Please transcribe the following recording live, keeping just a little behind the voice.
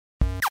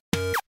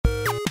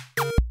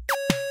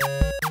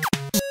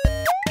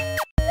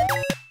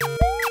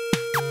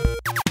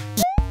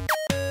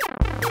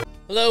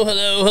Hello,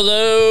 hello,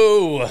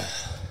 hello.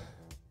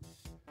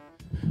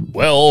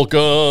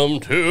 Welcome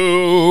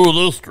to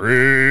the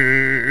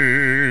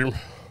stream.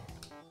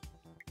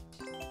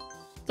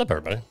 What's up,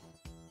 everybody?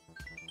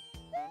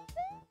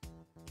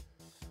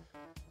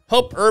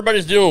 Hope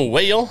everybody's doing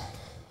well.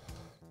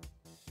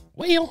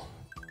 Well.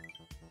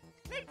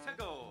 Let's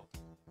go.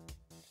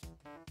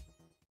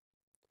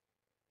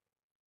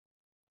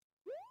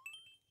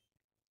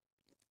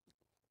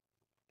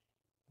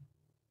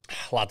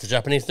 Lots of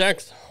Japanese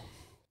snacks.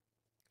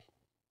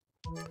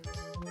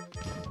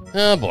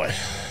 Oh boy.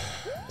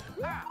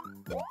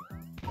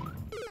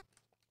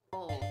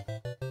 I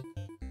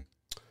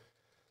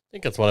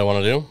think that's what I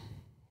want to do.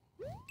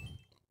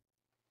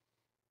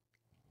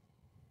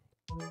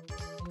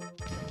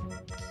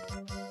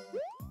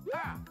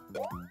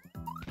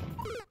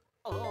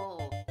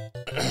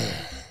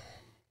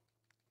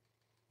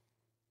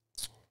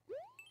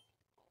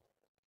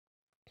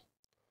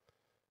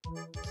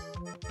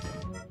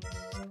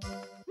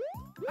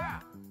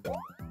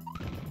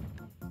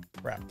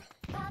 Crap.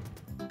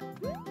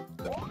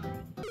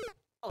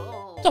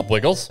 What's up,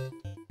 Wiggles?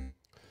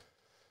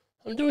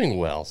 I'm doing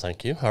well,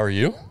 thank you. How are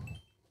you?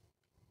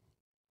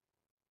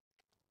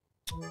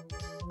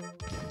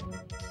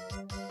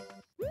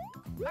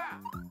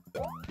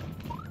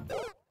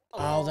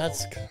 Oh,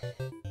 that's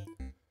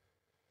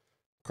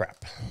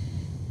crap.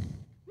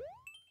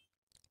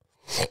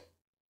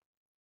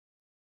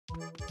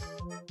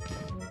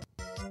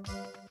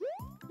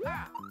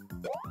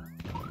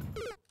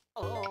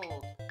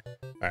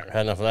 Alright,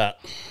 had enough of that.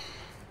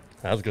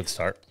 That was a good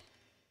start.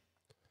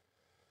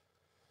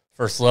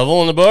 First level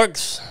in the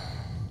books.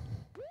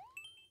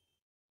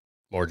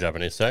 More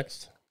Japanese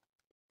text.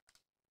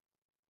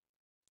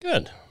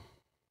 Good.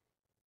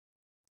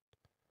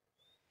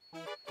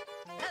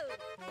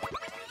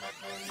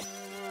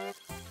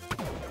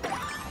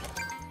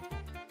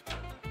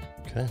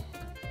 Okay.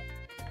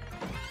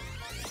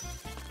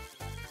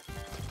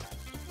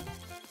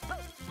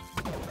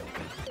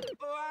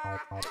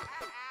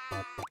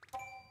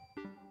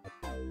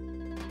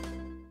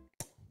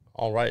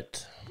 All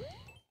right.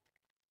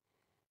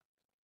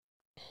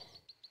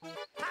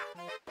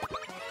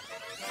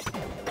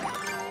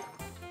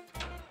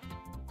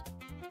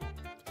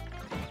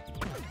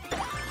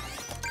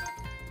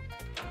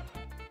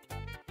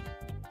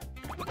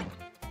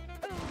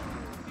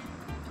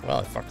 Well,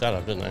 I fucked that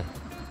up, didn't I?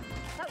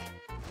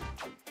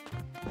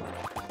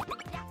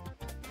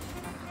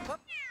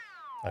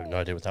 I have no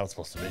idea what that was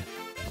supposed to be.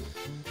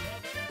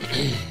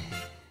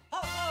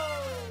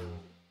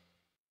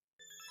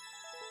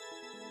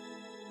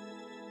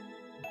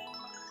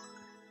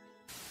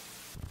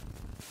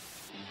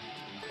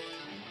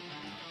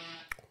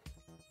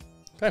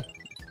 Okay.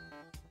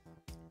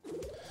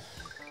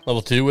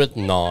 Level 2 with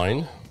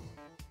 9.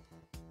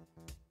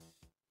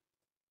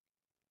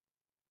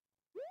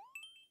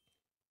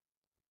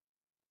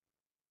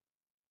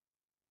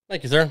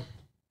 Thank you, sir.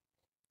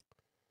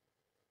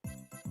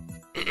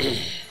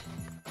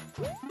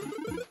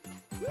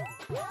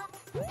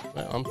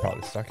 Well, I'm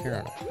probably stuck here,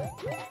 aren't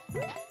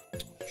I?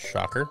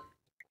 Shocker.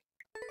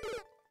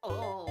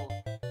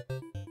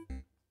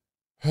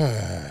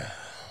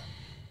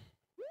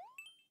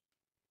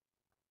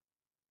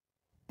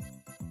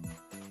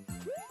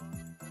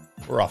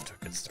 We're off to a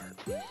good start.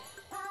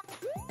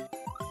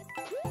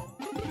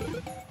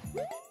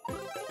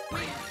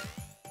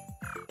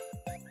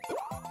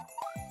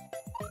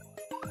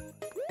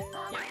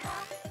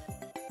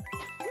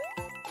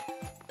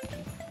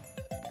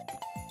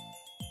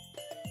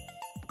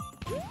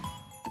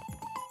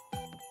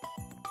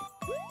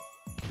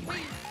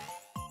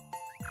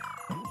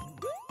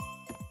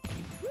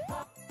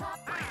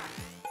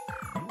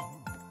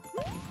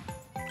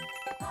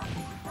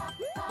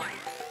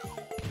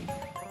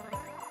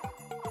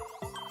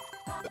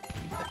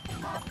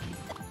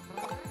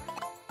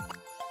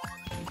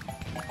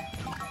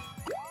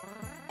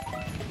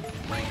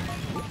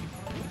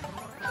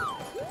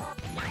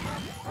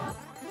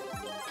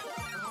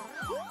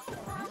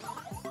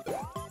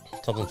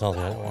 Something tells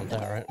me I don't want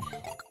that, right?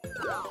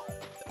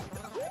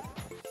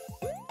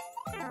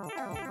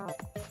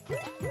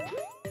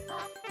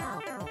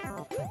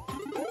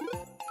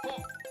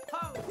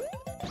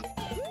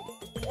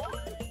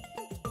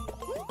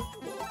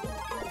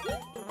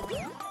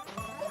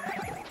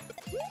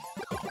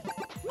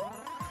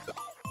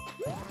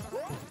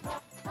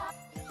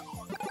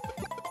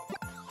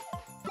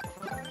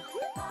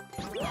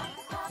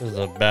 This is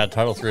a bad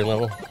title screen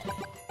level.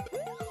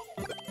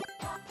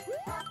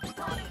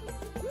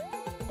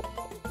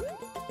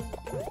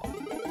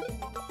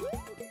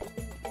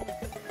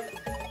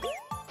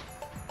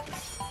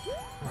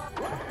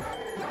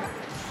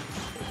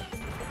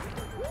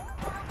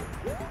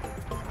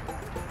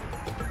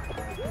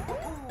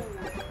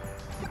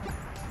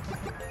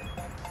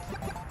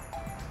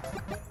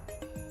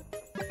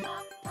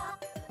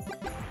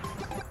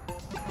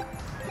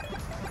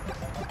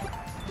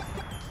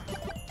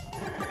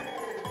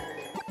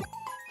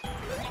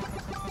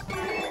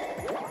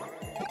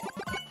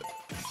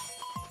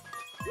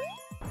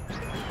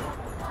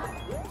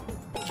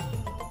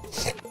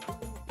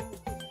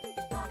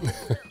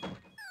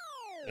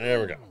 There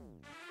we go.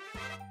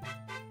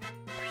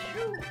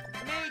 Phew,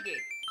 made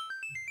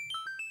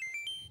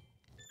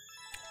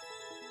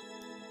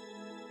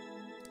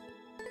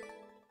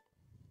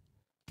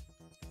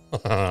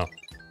it.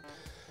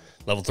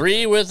 Level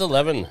 3 with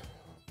 11.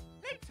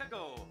 Let's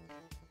go.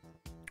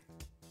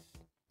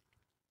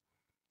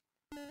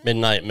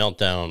 Midnight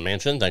Meltdown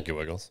Mansion. Thank you,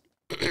 Wiggles.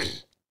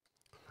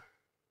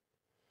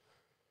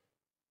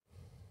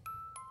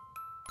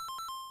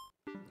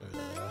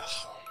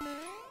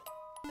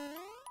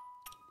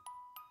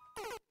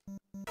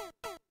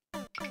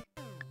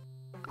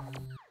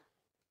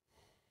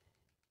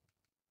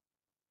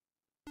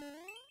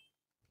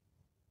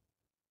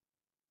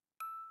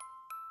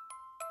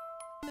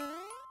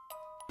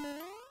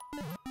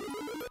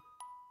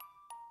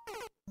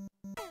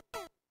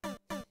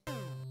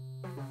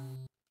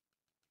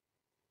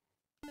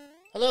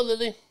 Hello,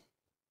 Lily.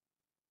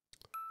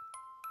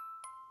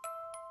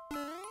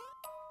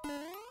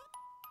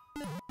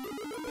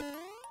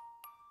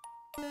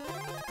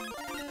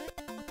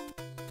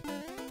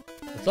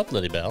 What's up,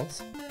 Lily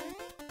Bells?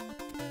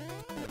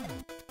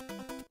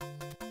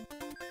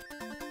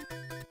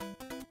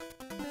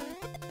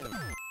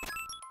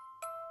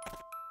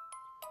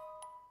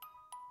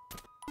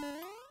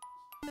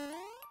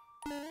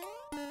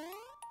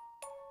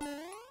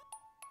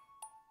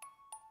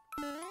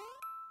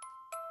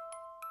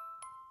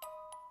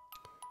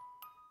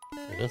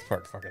 This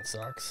part fucking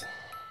sucks.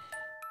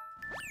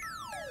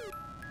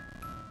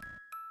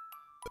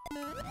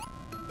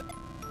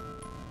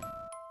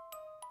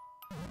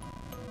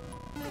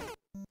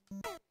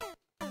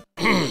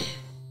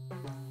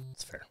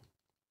 It's fair.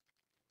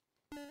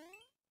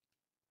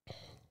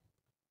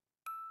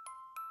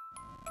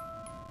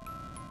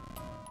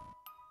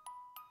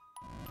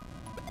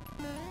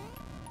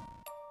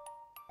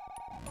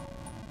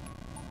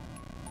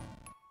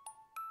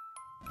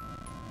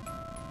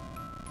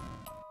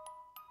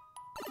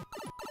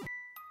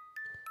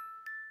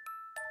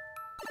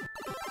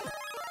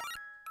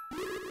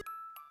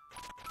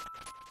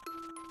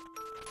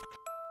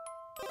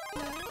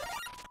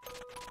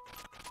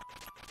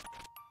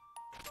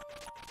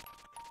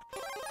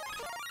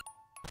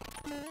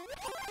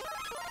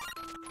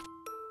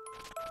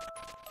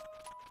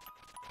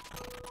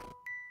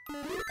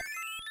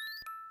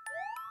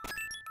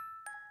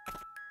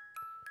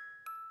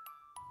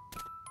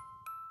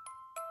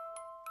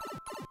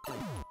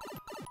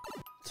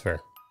 It's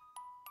fair.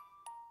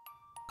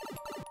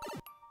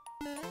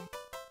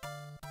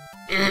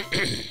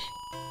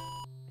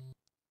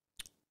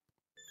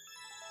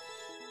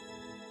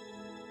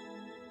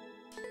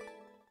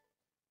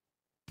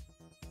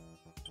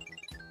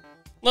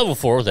 Level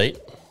 4 with 8.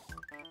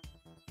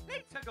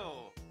 Let's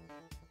go.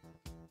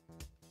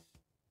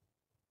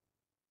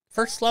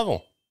 First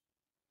level.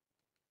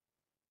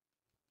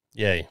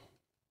 Yay.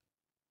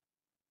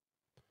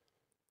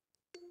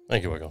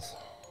 Thank you, Wiggles.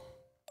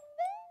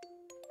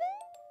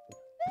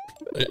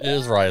 It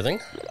is rising.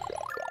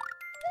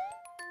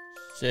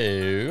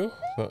 So,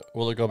 but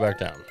will it go back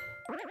down?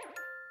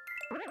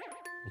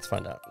 Let's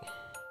find out.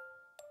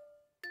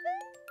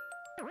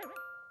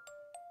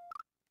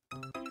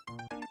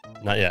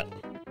 Not yet.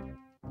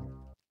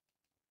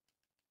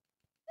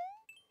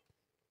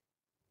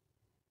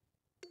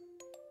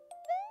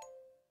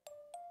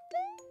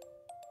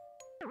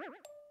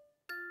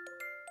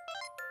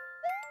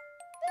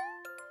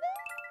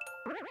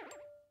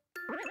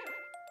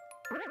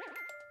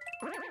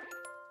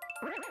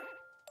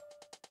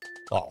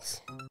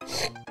 Balls.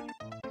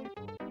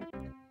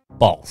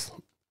 Balls.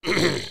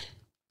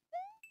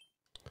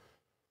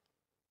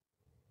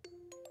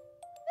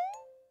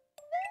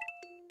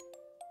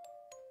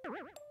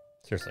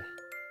 Seriously.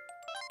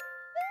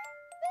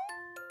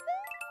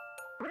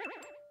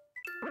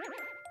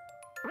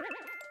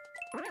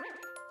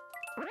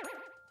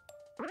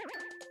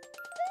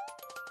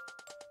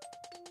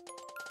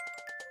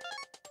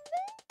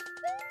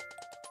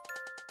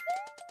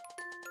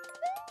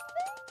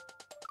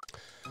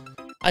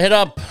 I hit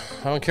up.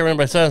 I don't care what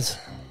anybody says.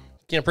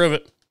 Can't prove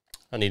it.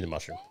 I need the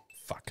mushroom.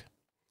 Fuck.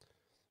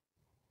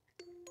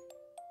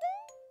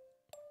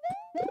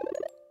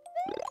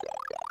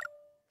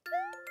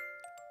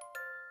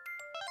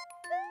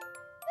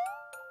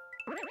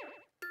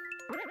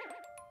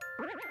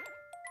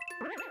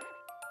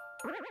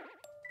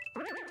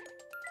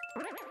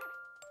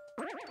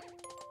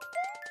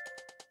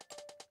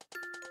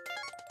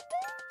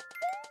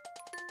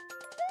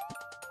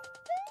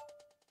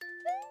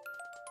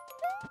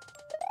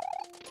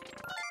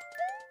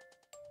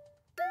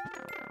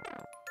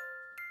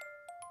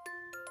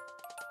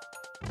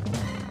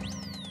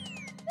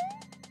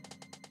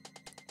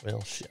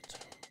 Well, shit.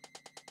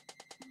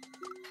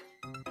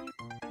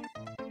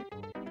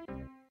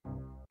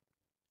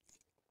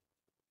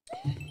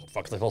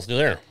 Fuck is I supposed to do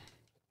there?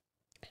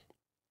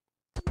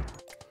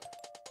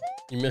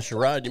 You miss your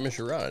ride, you miss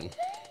your ride.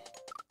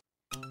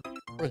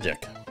 What a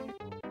dick.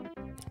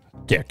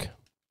 Dick.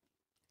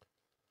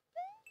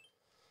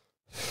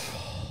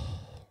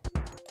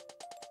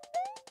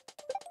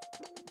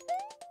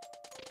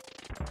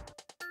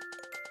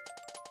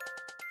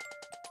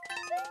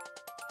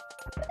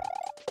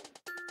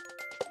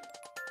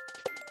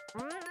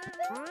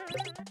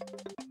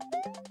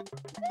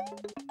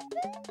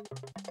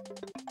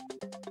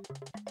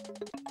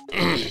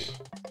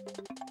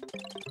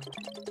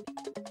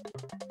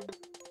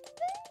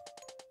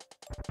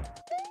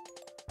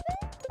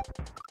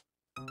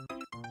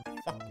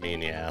 Fuck me in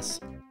the ass.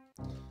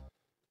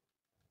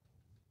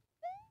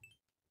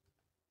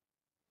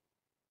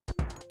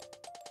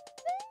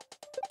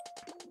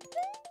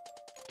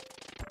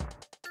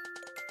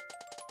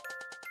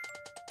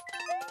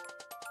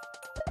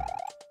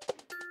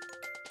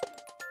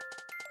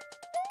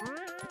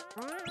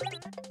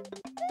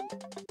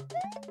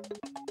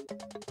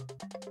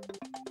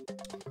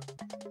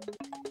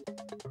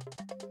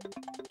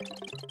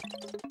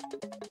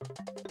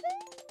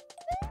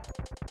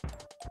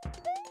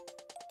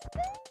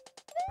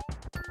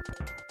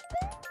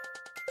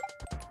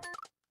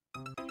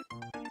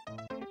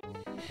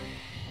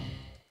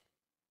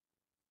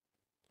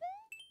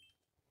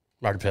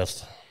 Mark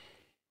pissed.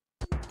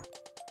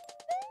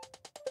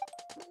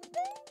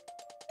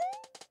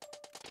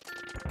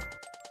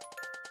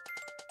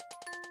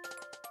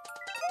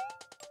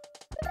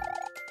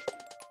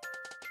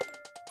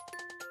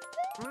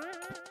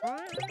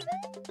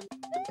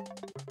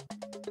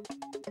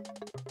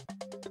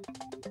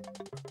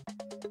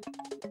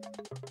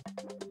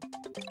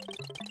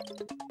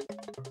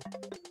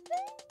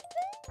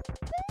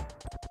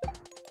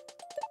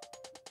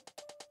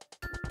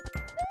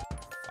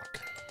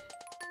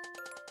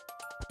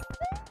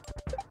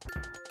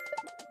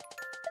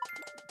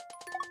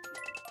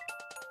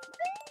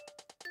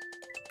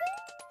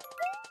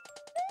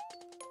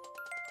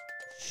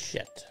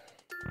 Shit.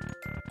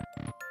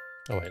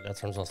 Oh wait,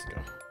 that's where I'm supposed to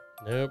go.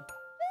 Nope.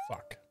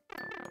 Fuck.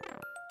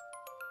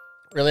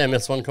 Really, I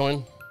missed one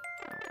coin?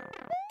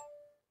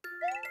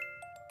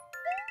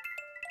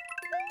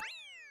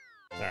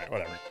 Alright,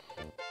 whatever.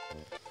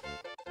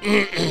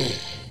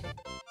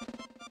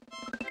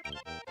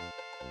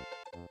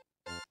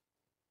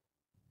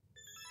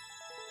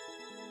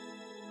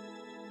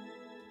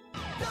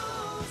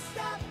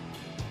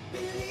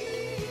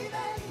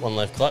 One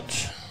life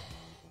clutch.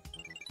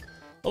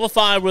 Level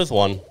 5 with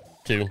 1,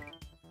 2.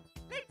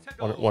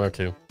 One or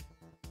two.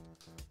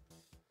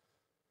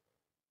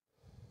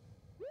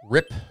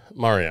 Rip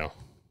Mario.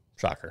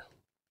 Shocker.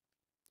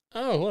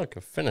 Oh, look,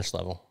 a finish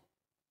level.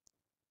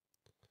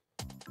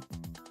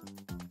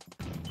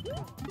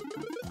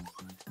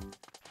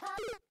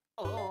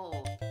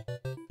 Oh.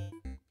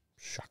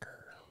 Shocker.